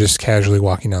then they're just casually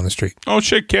walking down the street? Oh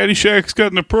shit, Caddyshack's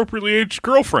got an appropriately aged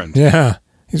girlfriend. Yeah.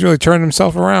 He's really turned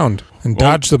himself around and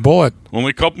dodged the bullet. Only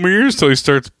a couple more years till he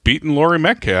starts beating Laurie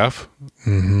Metcalf.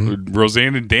 Mm-hmm.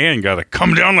 Roseanne and Dan got to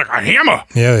come down like a hammer.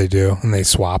 Yeah, they do. And they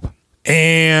swap.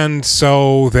 And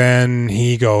so then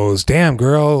he goes, damn,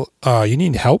 girl, you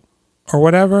need help or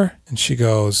whatever? And she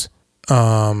goes,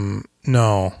 no.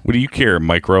 What do you care,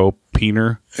 micro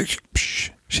peener?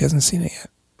 She hasn't seen it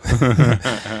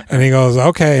yet. And he goes,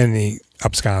 okay. And he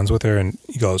absconds with her and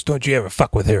he goes, don't you ever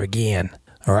fuck with her again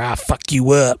or I'll fuck you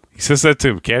up. He says that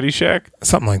to Caddyshack?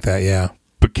 Something like that, yeah.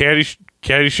 But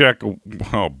Caddyshack.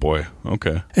 Oh boy.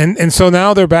 Okay. And so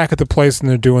now they're back at the place and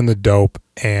they're doing the dope,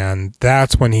 and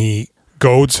that's when he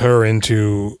goads her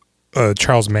into a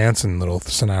Charles Manson little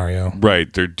scenario.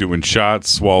 Right. They're doing shots,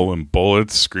 swallowing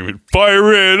bullets, screaming,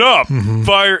 "Fire it up!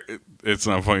 Fire!" It's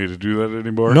not funny to do that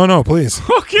anymore. No, please.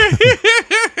 Okay.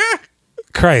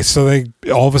 Christ. So they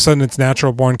all of a sudden it's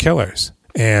natural born killers,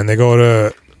 and they go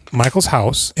to Michael's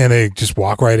house and they just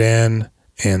walk right in,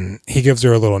 and he gives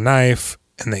her a little knife,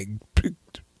 and they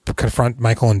confront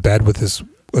Michael in bed with his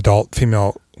adult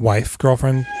female wife,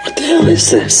 girlfriend. What the hell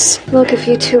is this? Look, if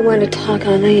you two want to talk,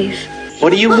 I'll leave. What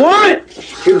do you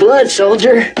want? Your blood,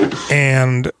 soldier.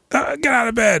 And get out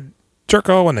of bed,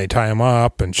 Jerko. And they tie him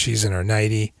up, and she's in her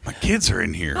nightie. My kids are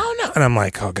in here. Oh no! And I'm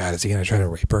like, oh god, is he gonna try to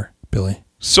rape her, Billy?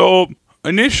 So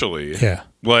initially, Yeah.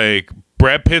 like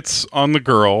Brad Pitt's on the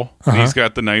girl, and he's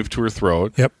got the knife to her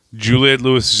throat. Yep. Juliette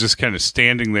Lewis is just kind of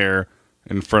standing there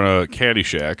in front of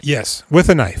Caddyshack. Yes, with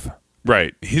a knife.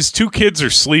 Right. His two kids are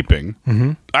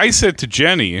sleeping. I said to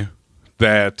Jenny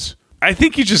that I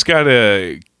think you just got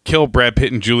to kill Brad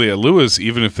Pitt and Juliette Lewis,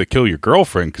 even if they kill your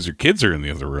girlfriend, because your kids are in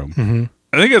the other room.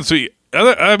 I think that's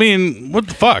what I mean, what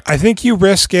the fuck? I think you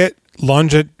risk it,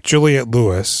 lunge at Juliette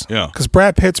Lewis. Yeah. Because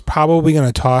Brad Pitt's probably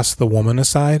going to toss the woman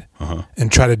aside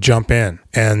and try to jump in.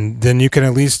 And then you can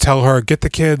at least tell her, get the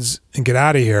kids and get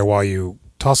out of here while you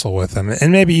tussle with them.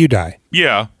 And maybe you die.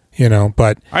 Yeah. You know,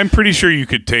 but I'm pretty sure you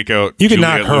could take out you could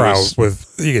Juliette knock her Lewis. out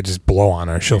with, you could just blow on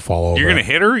her. She'll fall over. You're going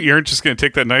to hit her? You aren't just going to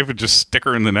take that knife and just stick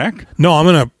her in the neck? No, I'm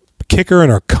going to kick her in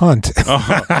her cunt.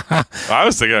 I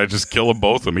was thinking I'd just kill them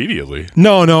both immediately.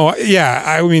 No. Yeah.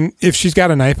 I mean, if she's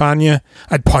got a knife on you,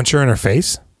 I'd punch her in her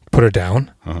face, put her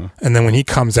down. And then when he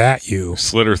comes at you,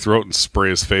 Slit her throat and spray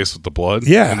his face with the blood.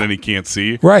 Yeah. And then he can't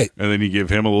see. Right. And then you give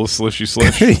him a little slishy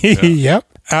slish. Yep.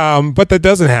 But that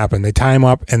doesn't happen. They tie him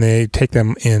up and they take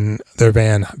them in their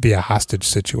van via hostage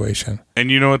situation. And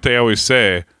you know what they always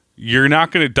say? You're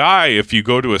not going to die if you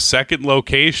go to a second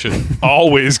location.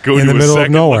 Always go In to the a middle of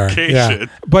second nowhere. location. Yeah.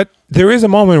 But there is a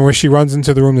moment where she runs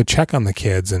into the room to check on the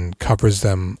kids and covers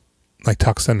them, like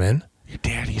tucks them in. Your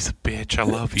daddy's a bitch. I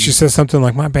love you. She says something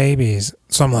like, my babies.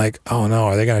 So I'm like, oh no,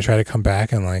 are they going to try to come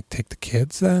back and like take the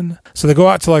kids then? So they go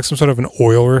out to like some sort of an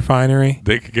oil refinery.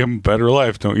 They could give him a better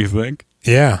life, don't you think?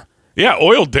 Yeah. Yeah,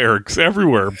 oil derricks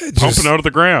everywhere, pumping out of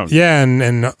the ground. Yeah,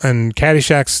 and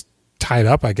Caddyshack's tied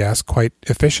up, I guess, quite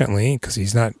efficiently because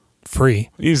he's not free.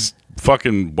 He's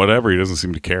fucking whatever. He doesn't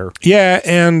seem to care. Yeah,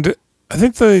 and I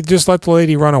think they just let the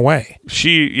lady run away.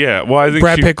 Well, I think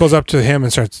Brad Pitt goes up to him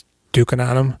and starts duking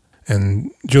on him,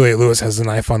 and Juliette Lewis has the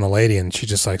knife on the lady, and she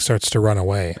just like starts to run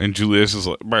away. And Juliette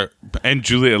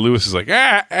Lewis is like,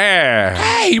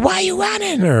 Hey, why are you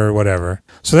running? Or whatever.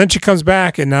 So then she comes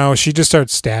back, and now she just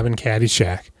starts stabbing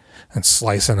Caddyshack and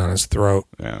slicing on his throat.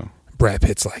 Yeah. Brad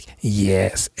Pitt's like,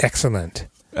 yes, excellent.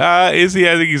 Is he?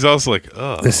 I think he's also like,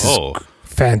 This is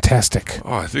fantastic.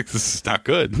 Oh, I think this is not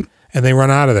good. And they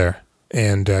run out of there,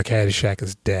 and Caddyshack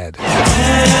is dead.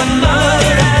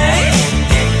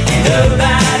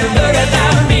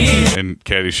 And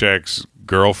Caddyshack's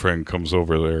girlfriend comes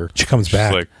over there. She comes She's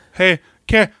back. like, hey,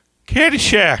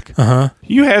 Caddyshack.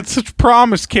 You had such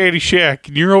promise, Caddyshack,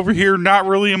 and you're over here not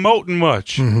really emoting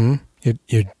much.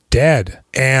 You're dead.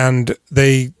 And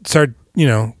they start,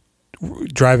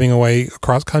 driving away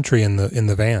across country in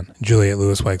the van. Juliette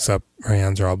Lewis wakes up, her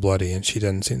hands are all bloody, and she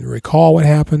doesn't seem to recall what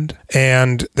happened.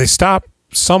 And they stop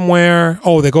somewhere.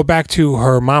 Oh, they go back to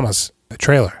her mama's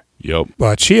trailer. Yep.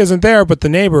 But she isn't there, but the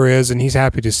neighbor is, and he's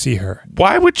happy to see her.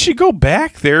 Why would she go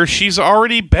back there? She's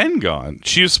already been gone.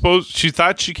 She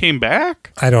thought she came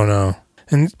back? I don't know.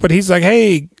 But he's like,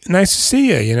 hey, nice to see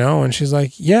you, And she's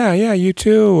like, yeah, you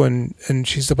too. And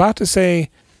she's about to say,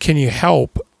 can you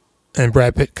help? And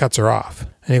Brad Pitt cuts her off.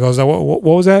 And he goes, what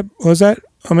was that? What was that,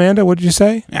 Amanda? What did you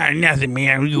say? Nothing,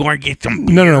 man. You want to get some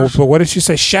beers? No. But what did she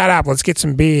say? Shut up. Let's get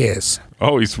some beers.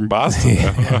 Oh, he's from Boston.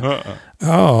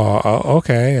 Oh,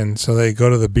 okay. And so they go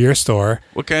to the beer store.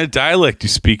 What kind of dialect do you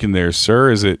speak in there,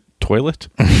 sir? Is it toilet?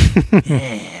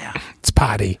 Yeah. It's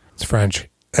potty. It's French.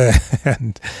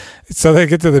 And so they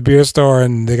get to the beer store,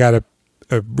 and they got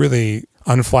a really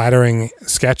unflattering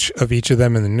sketch of each of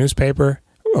them in the newspaper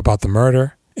about the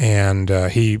murder. And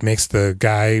he makes the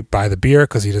guy buy the beer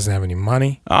because he doesn't have any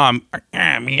money. I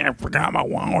forgot my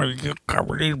wallet. You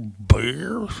covered in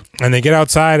beers. And they get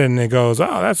outside, and it goes,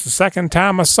 oh, that's the second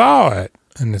time I saw it.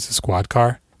 And it's a squad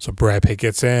car. So Brad Pitt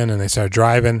gets in, and they start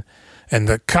driving, and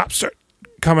the cops start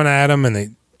coming at him, and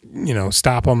they,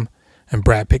 stop him. And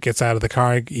Brad Pitt gets out of the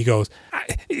car. He goes,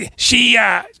 she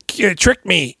tricked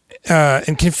me.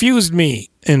 and confused me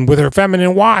and with her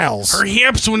feminine wiles. Her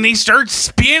hips, when they start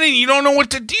spinning, you don't know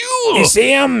what to do. You see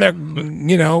them?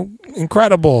 They're,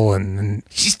 incredible. And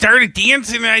she started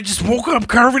dancing, and I just woke up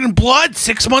covered in blood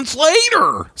 6 months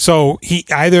later. So he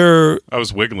either... I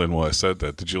was wiggling while I said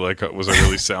that. Did you like it? Was I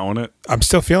really selling it? I'm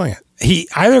still feeling it. He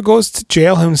either goes to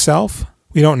jail himself,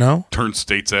 we don't know. Turn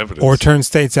state's evidence. Or turn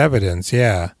state's evidence,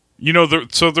 yeah.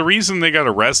 So the reason they got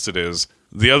arrested is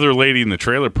the other lady in the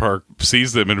trailer park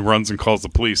sees them and runs and calls the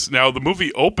police. Now, the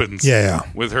movie opens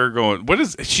with her going,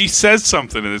 she says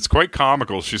something, and it's quite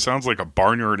comical. She sounds like a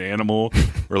barnyard animal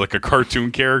or like a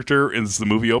cartoon character. And as the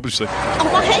movie opens, she's like,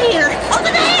 over here!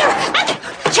 Over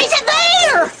there! She's in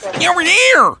there! Over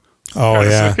there! Oh,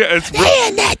 yeah. It's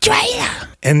in that trailer!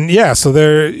 And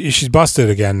so she's busted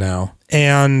again now.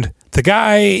 And the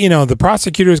guy, the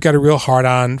prosecutor's got a real hard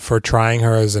on for trying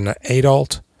her as an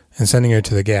adult and sending her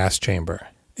to the gas chamber.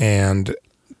 And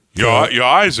your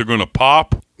eyes are going to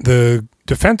pop. The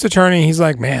defense attorney, he's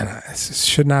like, man, this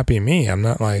should not be me. I'm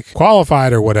not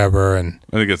qualified or whatever. And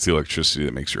I think it's the electricity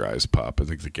that makes your eyes pop. I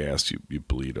think the gas, you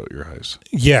bleed out your eyes.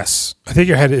 Yes. I think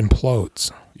your head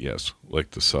implodes. Yes,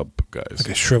 like the sub guys. Like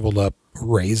a shriveled up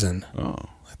raisin. Oh.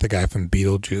 Like the guy from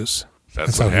Beetlejuice.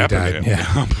 That's what happened to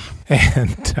him.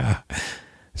 Yeah. And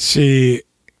she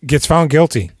gets found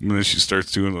guilty. And then she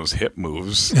starts doing those hip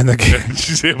moves. And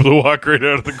she's able to walk right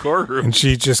out of the courtroom. And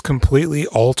she just completely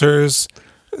alters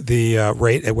the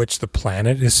rate at which the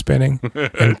planet is spinning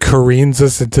and careens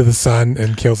us into the sun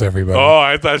and kills everybody. Oh,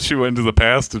 I thought she went to the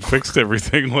past and fixed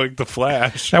everything like the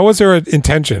Flash. That was her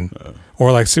intention.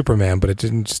 Or like Superman, but it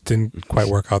didn't quite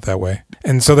work out that way.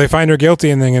 And so they find her guilty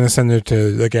and they're going to send her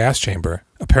to the gas chamber,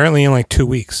 apparently in 2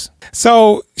 weeks.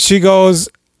 So she goes,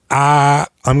 I'm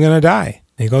going to die.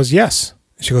 And he goes, yes.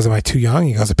 She goes, am I too young?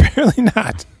 He goes, apparently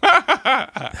not.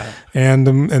 and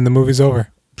the movie's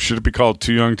over. Should it be called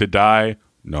Too Young to Die?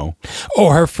 No. Oh,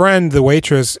 her friend, the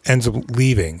waitress, ends up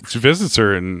leaving. She visits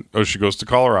her and she goes to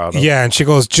Colorado. Yeah, and she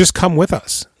goes, just come with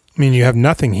us. I mean, you have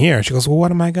nothing here. She goes, well,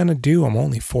 what am I going to do? I'm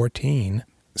only 14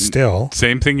 still.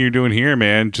 Same thing you're doing here,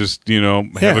 man. Just,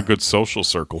 have a good social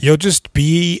circle. You'll just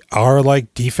be our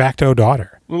de facto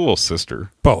daughter. Little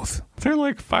sister. Both.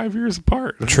 They're 5 years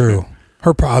apart. True.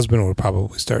 Her husband would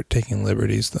probably start taking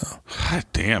liberties, though. God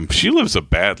damn. She lives a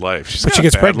bad life. But she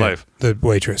gets pregnant, the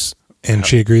waitress. And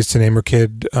she agrees to name her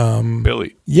kid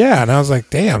Billy. Yeah, and I was like,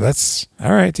 damn, that's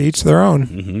all right, to each their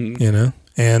own,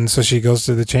 And so she goes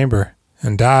to the chamber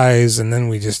and dies, and then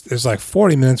there's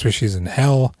 40 minutes where she's in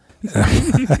hell.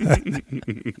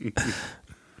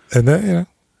 And then,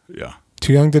 Yeah.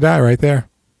 Too young to die right there.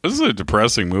 This is a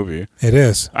depressing movie. It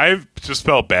is. I've just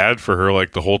felt bad for her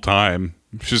the whole time.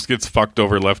 She just gets fucked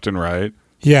over left and right.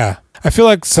 Yeah. I feel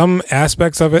like some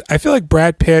aspects of it, I feel like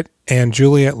Brad Pitt and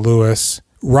Juliette Lewis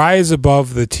rise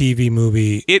above the TV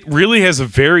movie. It really has a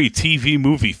very TV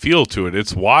movie feel to it.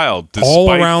 It's wild.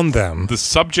 All around them. The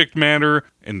subject matter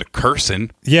and the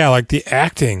cursing. Yeah, the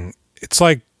acting. It's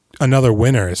like another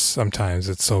Winners sometimes.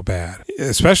 It's so bad.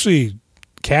 Especially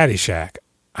Caddyshack.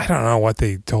 I don't know what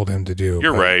they told him to do.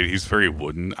 You're right. He's very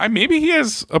wooden. Maybe he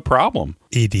has a problem.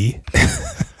 ED.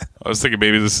 I was thinking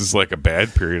maybe this is a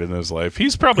bad period in his life.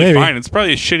 He's probably fine. It's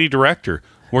probably a shitty director.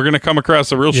 We're going to come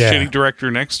across a real shitty director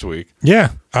next week.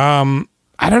 Yeah. I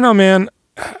don't know, man.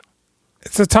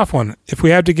 It's a tough one. If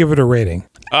we had to give it a rating.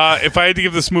 If I had to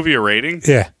give this movie a rating?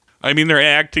 Yeah. Their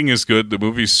acting is good. The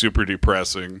movie's super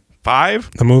depressing.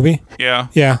 5? The movie? Yeah.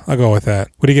 Yeah, I'll go with that.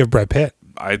 What do you give Brad Pitt?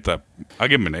 I'll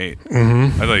give him an 8.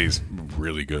 Mm-hmm. I thought he's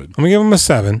really good. I'm going to give him a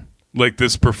 7.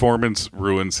 This performance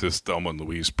ruins his Thelma and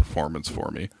Louise performance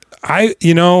for me.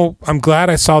 I'm glad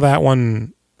I saw that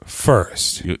one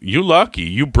first. You lucky.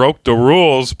 You broke the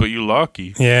rules, but you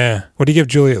lucky. Yeah. What do you give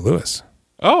Juliette Lewis?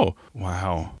 Oh,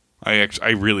 wow. I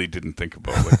really didn't think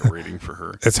about a rating for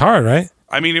her. It's hard, right?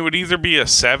 It would either be a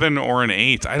 7 or an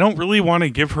 8. I don't really want to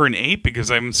give her an 8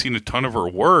 because I haven't seen a ton of her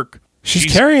work. She's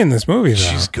carrying this movie, though.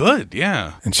 She's good,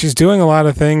 yeah. And she's doing a lot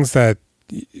of things that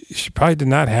she probably did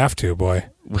not have to, boy.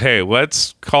 Hey,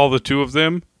 let's call the two of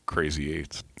them crazy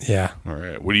 8s. Yeah. All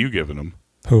right. What are you giving them?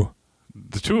 Who?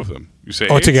 The two of them. You say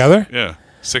 8s? Together? Yeah.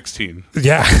 16.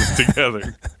 Yeah.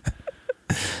 Together.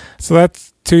 So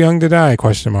that's Too Young to Die,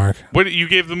 question mark. What, you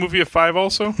gave the movie a 5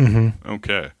 also? Mm-hmm.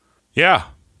 Okay. Yeah.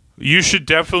 You should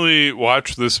definitely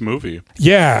watch this movie.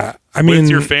 Yeah. With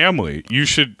your family.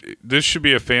 This should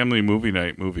be a family movie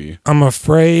night movie. I'm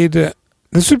afraid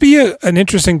this would be an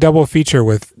interesting double feature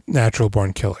with Natural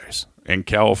Born Killers. And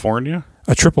California?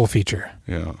 A triple feature.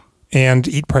 Yeah. And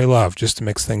Eat, Pray, Love, just to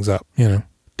mix things up, Ding,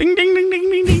 ding, ding, ding,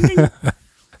 ding, ding, ding.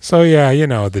 So, yeah, you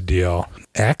know the deal.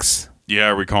 X? Yeah,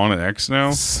 are we calling it X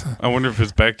now? I wonder if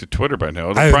it's back to Twitter by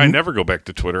now. It'll probably never go back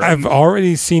to Twitter. I've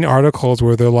already seen articles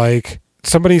where they're like,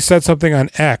 somebody said something on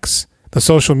X, the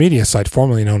social media site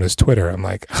formerly known as Twitter. I'm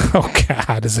like, oh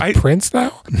God, is it Prince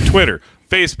now? Twitter,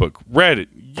 Facebook, Reddit,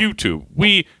 YouTube.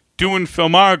 We doing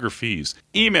filmographies.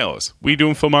 Email us. We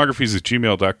doing filmographies at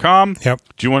gmail.com. Yep.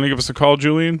 Do you want to give us a call,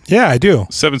 Julian? Yeah, I do.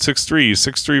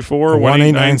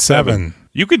 763-634-1897.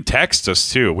 You can text us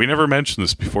too. We never mentioned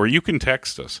this before. You can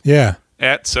text us. Yeah.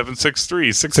 At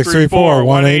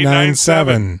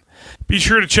 763-634-1897. Be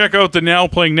sure to check out the Now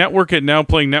Playing Network at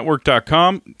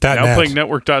nowplayingnetwork.com.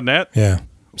 Nowplayingnetwork.net. Yeah.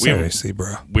 Seriously,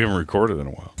 bro. We haven't recorded in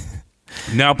a while.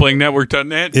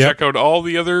 Nowplayingnetwork.net. Yep. Check out all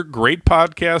the other great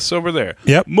podcasts over there.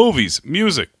 Yep. Movies,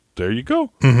 music. There you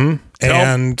go.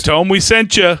 Mm-hmm. Tell them we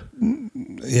sent you.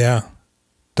 Yeah.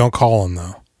 Don't call them,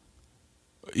 though.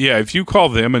 Yeah, if you call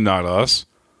them and not us,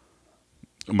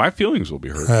 my feelings will be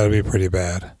hurt. That'll be pretty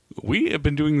bad. We have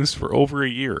been doing this for over a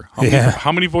year.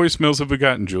 How many voicemails have we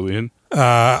gotten, Julian?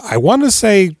 I want to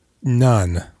say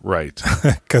none. Right.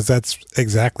 Because that's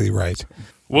exactly right.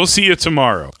 We'll see you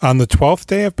tomorrow. On the 12th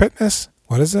day of Pitmas?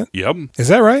 What is it? Yep. Is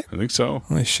that right? I think so.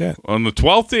 Holy shit. On the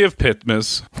 12th day of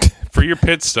Pitmas, for your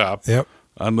pit stop, yep.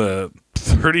 On the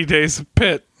 30 days of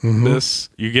Pitmas,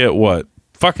 you get what?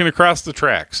 Fucking across the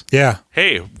tracks. Yeah.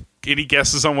 Hey, any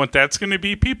guesses on what that's going to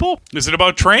be, people? Is it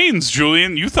about trains,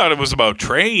 Julian? You thought it was about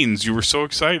trains. You were so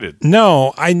excited.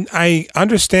 No, I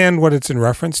understand what it's in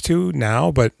reference to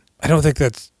now, but I don't think they're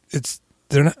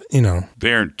not,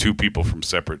 They aren't two people from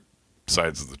separate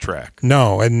sides of the track.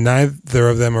 No, and neither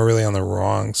of them are really on the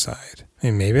wrong side. I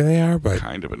mean, maybe they are, but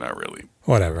kind of, but not really.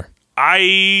 Whatever.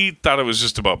 I thought it was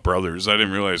just about brothers. I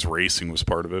didn't realize racing was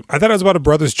part of it. I thought it was about a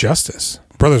brother's justice,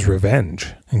 brother's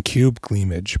revenge, and cube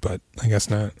gleamage, but I guess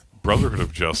not. Brotherhood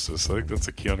of Justice. I think that's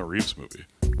a Keanu Reeves movie.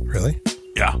 Really?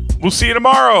 Yeah. We'll see you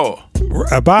tomorrow.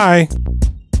 Bye.